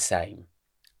approximately the same.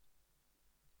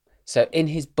 So in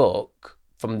his book,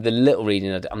 from the little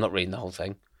reading, I'm not reading the whole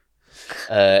thing.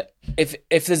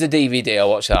 If there's a DVD, I'll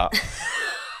watch that.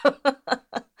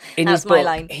 In his book, my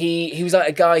line. He was like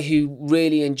a guy who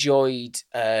really enjoyed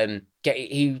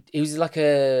he was like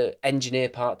a engineer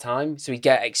part-time, so he'd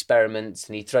get experiments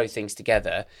and he'd throw things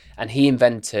together, and he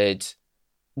invented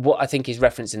what I think is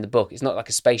referenced in the book. It's not like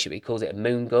a spaceship, he calls it a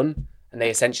moon gun, and they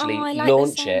essentially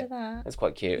launch it. That's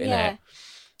quite cute, isn't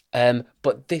it?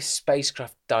 But this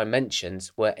spacecraft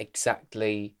dimensions were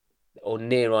exactly or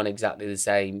near on exactly the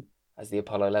same as the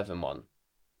Apollo 11 one,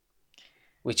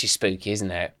 which is spooky, isn't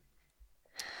it?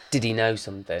 Did he know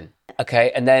something?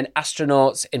 Okay, and then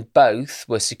astronauts in both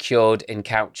were secured in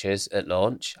couches at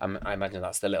launch. I imagine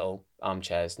that's the little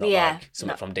armchairs, not like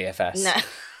something from DFS. No.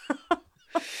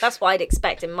 That's what I'd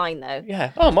expect in mine, though.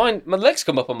 Yeah. Oh, mine. My legs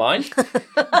come up on mine.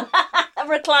 A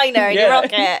recliner in your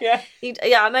rocket.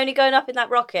 Yeah. I'm only going up in that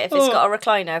rocket if it's got a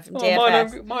recliner from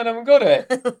DFS. Mine haven't got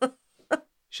it.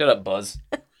 Shut up, Buzz.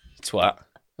 Twat.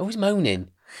 Always moaning.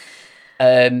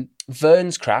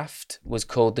 Verne's craft was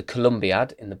called the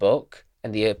Columbiad in the book,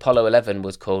 and the Apollo 11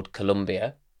 was called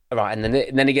Columbia. Right, and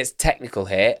then it gets technical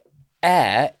here.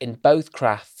 Air in both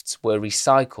crafts were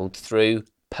recycled through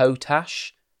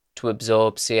potash to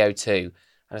absorb CO2.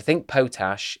 And I think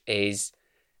potash is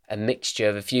a mixture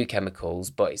of a few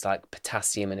chemicals, but it's like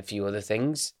potassium and a few other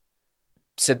things.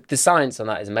 So the science on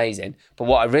that is amazing. But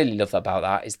what I really love about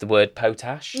that is the word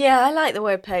potash. Yeah, I like the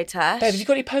word potash. Babe, have you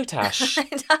got any potash?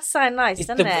 It does sound nice,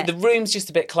 doesn't it? The room's just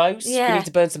a bit close. Yeah. We need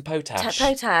to burn some potash.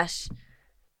 Potash.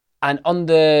 And on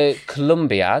the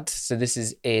Columbiad, so this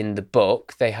is in the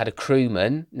book, they had a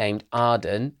crewman named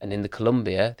Arden, and in the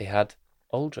Columbia, they had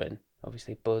Aldrin.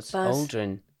 Obviously, Buzz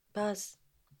Aldrin. Buzz.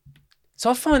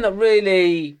 So I find that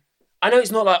really... I know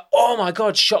it's not like, oh my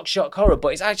God, shock, horror, but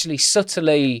it's actually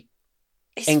subtly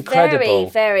incredible. Very,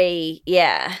 very,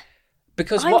 yeah.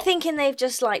 Because I'm thinking they've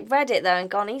just like read it though and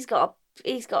gone, he's got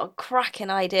a cracking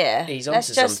idea. He's onto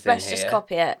something Let's just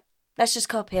copy it. Let's just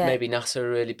copy it. Maybe NASA are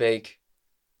really big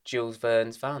Jules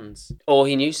Verne's fans. Or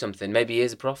he knew something. Maybe he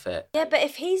is a prophet. Yeah, but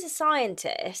if he's a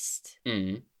scientist...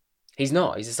 He's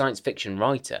not. He's a science fiction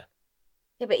writer.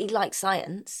 Yeah, but he likes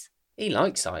science. He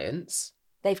likes science.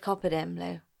 They've copied him,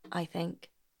 Lou, I think.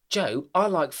 Joe, I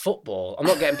like football. I'm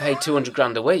not getting paid 200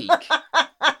 grand a week.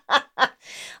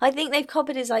 I think they've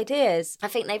copied his ideas. I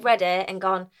think they've read it and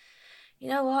gone, you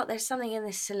know what? There's something in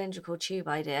this cylindrical tube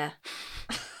idea.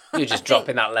 You're just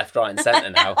dropping that left, right and centre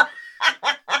now.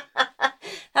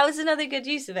 That was another good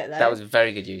use of it, though. That was a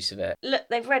very good use of it. Look,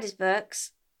 they've read his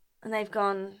books and they've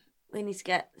gone, we need to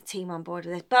get the team on board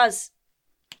with this. Buzz,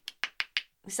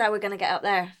 this is how we're going to get up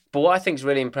there. But what I think is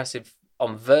really impressive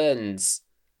on Verne's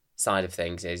side of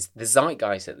things is the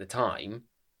zeitgeist at the time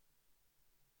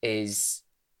is...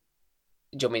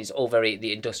 Do you know what I mean? It's all very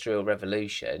the Industrial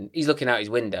Revolution. He's looking out his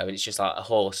window and it's just like a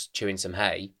horse chewing some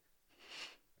hay.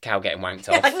 Cow getting wanked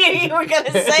off. I knew you were going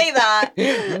to say that.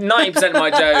 90% of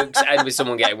my jokes end with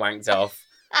someone getting wanked off.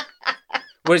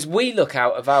 Whereas we look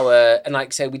out of our... And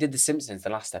like say, we did The Simpsons the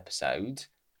last episode.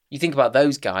 You think about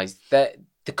those guys. The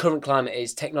current climate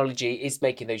is... Technology is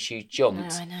making those huge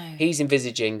jumps. I know. He's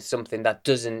envisaging something that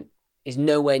is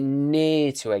nowhere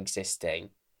near to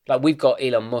existing. Like we've got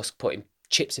Elon Musk putting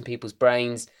chips in people's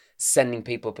brains, sending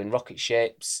people up in rocket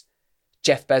ships.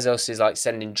 Jeff Bezos is like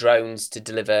sending drones to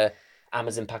deliver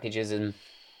Amazon packages and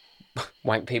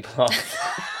wank people off.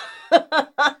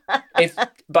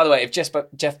 By the way, if Jeff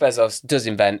Bezos does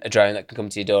invent a drone that can come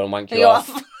to your door and wank you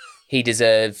off, he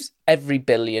deserves every £1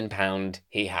 billion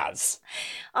he has.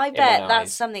 I bet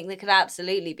that's something that could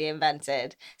absolutely be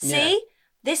invented. See? Yeah.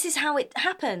 This is how it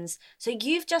happens. So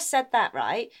you've just said that,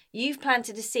 right? You've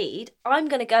planted a seed. I'm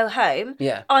going to go home.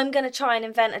 Yeah. I'm going to try and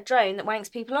invent a drone that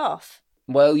wanks people off.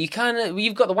 Well, you've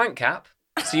got the wank cap.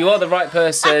 So you are the right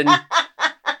person.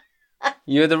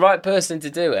 You're the right person to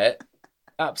do it.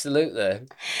 Absolutely.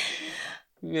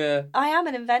 Yeah. I am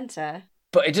an inventor.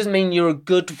 But it doesn't mean you're a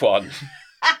good one.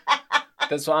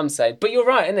 That's what I'm saying. But you're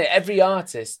right, isn't it? Every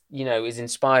artist, is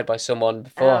inspired by someone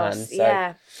beforehand. So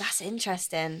yeah, that's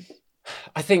interesting.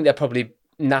 I think they're probably...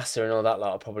 NASA and all that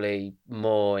lot are probably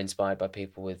more inspired by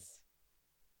people with...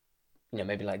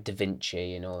 maybe like Da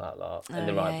Vinci and all that lot. And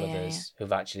the Wright brothers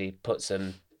who've actually put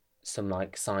some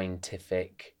like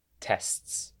scientific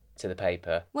tests to the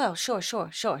paper. Well, sure. Sure,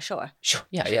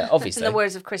 yeah, obviously. In the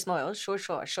words of Chris Moyles,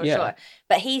 sure.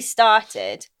 But he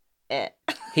started it.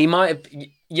 He might have...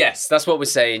 Yes, that's what we're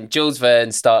saying. Jules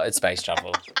Verne started space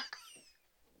travel.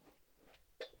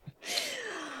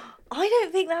 I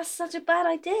don't think that's such a bad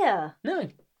idea. No.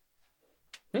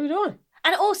 Neither do I.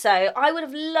 And also, I would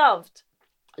have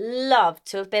loved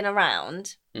to have been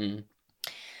around. Mm.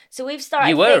 So we've started...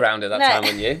 You were around at that time,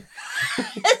 weren't you?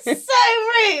 It's so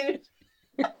rude.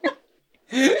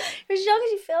 You're as young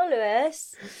as you feel,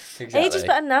 Lewis. Exactly. Age is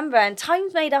but a number and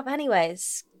time's made up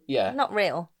anyways. Yeah. Not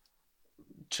real.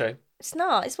 True. It's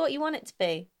not. It's what you want it to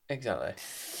be. Exactly.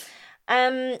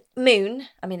 Moon.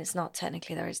 I mean, it's not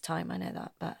technically there is time. I know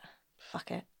that, but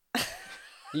fuck it.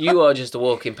 You are just a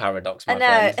walking paradox, my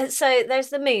friend. I know. So there's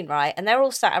the moon, right? And they're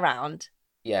all sat around.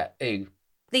 Yeah. Who?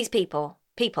 These people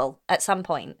at some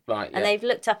point. Right. Yeah. And they've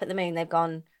looked up at the moon. They've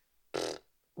gone,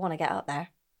 want to get up there.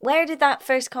 Where did that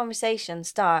first conversation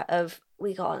start of,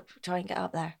 we got to try and get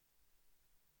up there?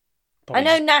 Probably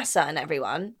I know NASA and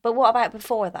everyone, but what about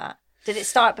before that? Did it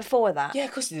start before that? Yeah,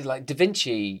 of course it did. Like Da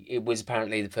Vinci, it was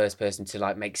apparently the first person to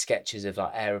like make sketches of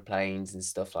like aeroplanes and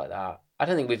stuff like that. I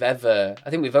think we've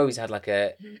always had like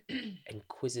a I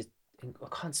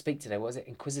can't speak today. What is it?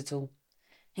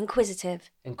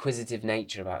 Inquisitive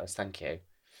nature about us. Thank you.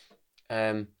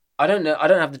 I don't know. I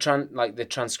don't have the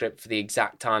transcript for the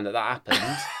exact time that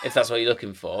happened. If that's what you're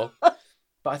looking for,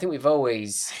 But I think we've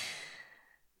always...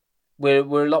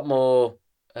 We're a lot more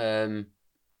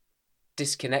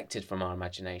disconnected from our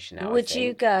imagination now, Would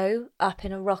you go up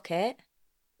in a rocket?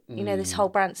 You know, this whole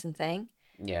Branson thing?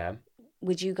 Yeah.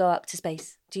 Would you go up to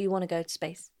space? Do you want to go to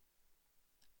space?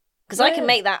 Because I can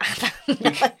make that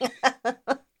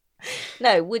happen.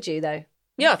 No, would you though?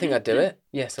 Yeah, I think I'd do it.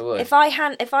 Yes, I would. If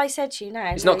I said to you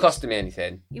now... It's not costing me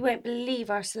anything. You won't believe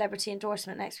our celebrity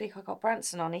endorsement next week. I got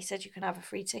Branson on. He said you can have a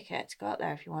free ticket to go up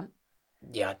there if you want.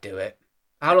 Yeah, I'd do it.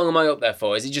 How long am I up there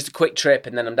for? Is it just a quick trip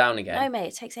and then I'm down again? No, mate,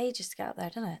 it takes ages to get up there,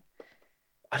 doesn't it?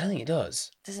 I don't think it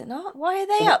does. Does it not? Why are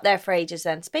they up there for ages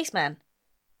then? Spaceman?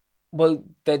 Well,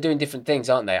 they're doing different things,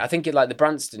 aren't they? I think like the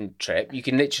Branston trip, you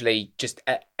can literally just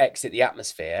exit the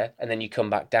atmosphere and then you come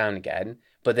back down again.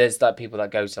 But there's like people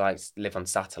that go to like live on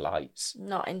satellites.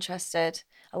 Not interested.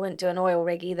 I wouldn't do an oil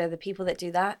rig either. The people that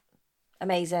do that,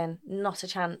 amazing. Not a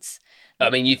chance. I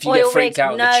mean, if you Oil get freaked rig,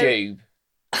 out of no. the tube.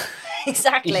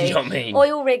 Exactly. You know what I mean?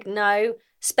 Oil rig, no.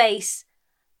 Space,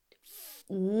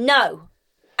 no.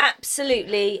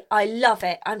 Absolutely. I love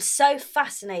it. I'm so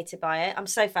fascinated by it. I'm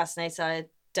so fascinated I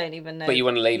don't even know. But you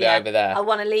want to leave it over there? I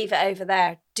want to leave it over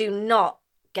there. Do not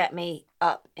get me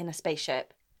up in a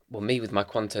spaceship. Well, me with my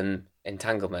quantum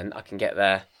entanglement, I can get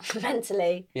there.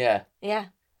 Mentally. Yeah. Yeah.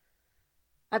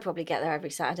 I'd probably get there every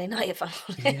Saturday night if I'm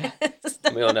honest. Yeah.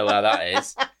 We all know how that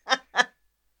is.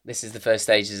 This is the first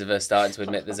stages of us starting to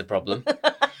admit there's a problem. Have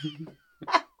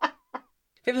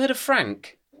you ever heard of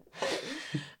Frank?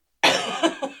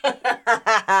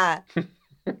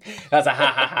 That's a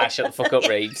ha. Shut the fuck up,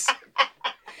 Reeves.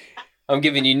 I'm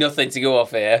giving you nothing to go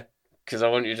off here because I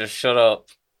want you to shut up.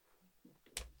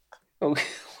 Oh,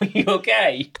 are you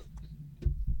okay?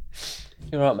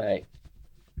 You're right, mate.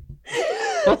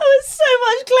 I was so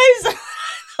much closer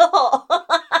than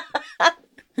I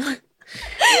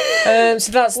thought.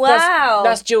 So that's wow.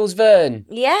 That's Jules Verne.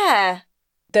 Yeah.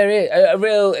 There is a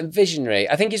real visionary.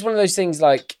 I think it's one of those things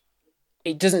like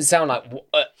it doesn't sound like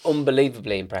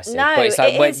unbelievably impressive, no, but it's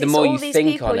like the more you think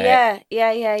people, on it,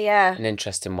 yeah, an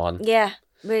interesting one. Yeah,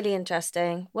 really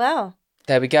interesting. Well,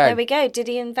 there we go. Did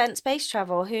he invent space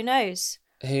travel? Who knows?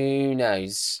 Who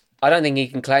knows? I don't think he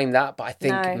can claim that, but I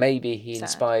think maybe he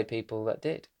inspired people that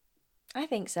did. I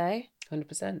think so.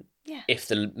 100%. Yeah. If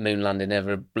the moon landing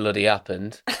ever bloody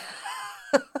happened,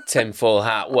 tinfoil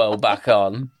hat well back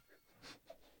on.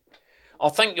 I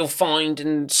think you'll find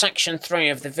in section 3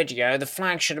 of the video, the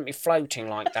flag shouldn't be floating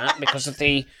like that because of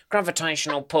the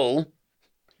gravitational pull.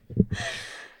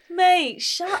 Mate,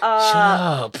 shut up. Shut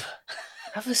up.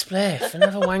 Have a spliff and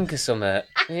have a wank or something.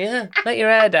 Yeah, let your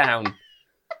hair down.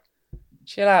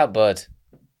 Chill out, bud.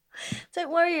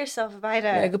 Don't worry yourself about it.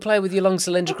 Yeah, go play with your long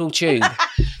cylindrical tube.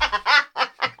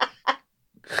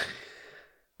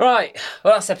 Right,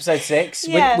 well, that's episode 6.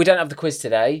 Yeah. We don't have the quiz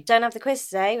today. Don't have the quiz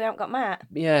today. We haven't got Matt.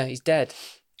 Yeah, he's dead.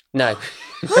 No.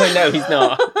 No, he's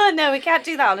not. No, we can't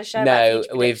do that on a show. No,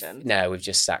 we've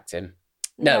just sacked him.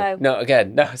 No,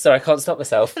 again. No, sorry, I can't stop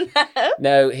myself.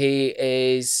 No, he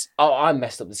is... Oh, I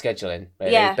messed up the scheduling,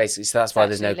 really, basically, so that's why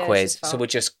there's no quiz. So we'll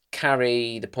just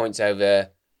carry the points over.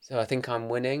 So I think I'm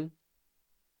winning.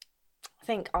 I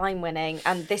think I'm winning,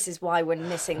 and this is why we're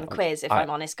missing the quiz, if I'm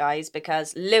honest, guys,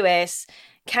 because Lewis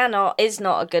is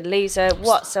not a good loser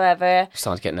whatsoever. I'm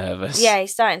starting to get nervous. Yeah,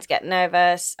 he's starting to get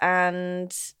nervous,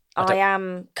 and I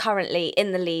am currently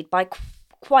in the lead by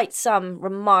quite some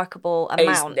remarkable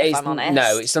amount, if I'm honest.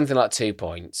 No, it's something like 2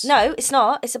 points. No, it's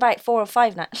not. It's about 4 or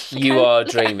 5 now. You are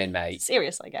dreaming, mate.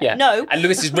 Serious, I guess. Yeah. No. And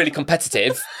Lewis is really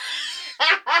competitive.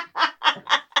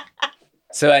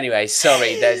 So anyway,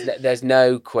 sorry, there's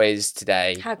no quiz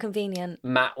today. How convenient.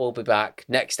 Matt will be back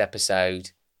next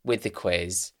episode with the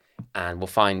quiz, and we'll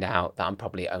find out that I'm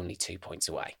probably only 2 points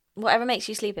away. Whatever makes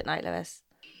you sleep at night, Lewis.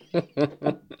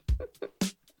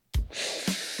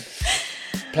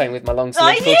 Playing with my long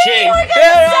cylindrical tube.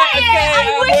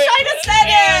 I wish I'd have said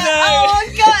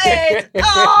it.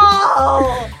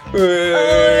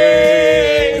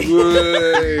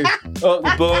 Oh,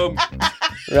 the bum.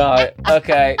 Right,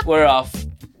 okay, we're off.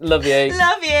 Love you.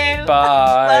 Love you.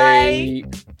 Bye.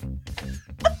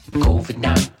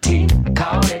 COVID-19,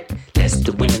 caught it.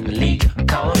 Leicester winning the league,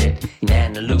 caught it.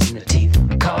 And losing the teeth.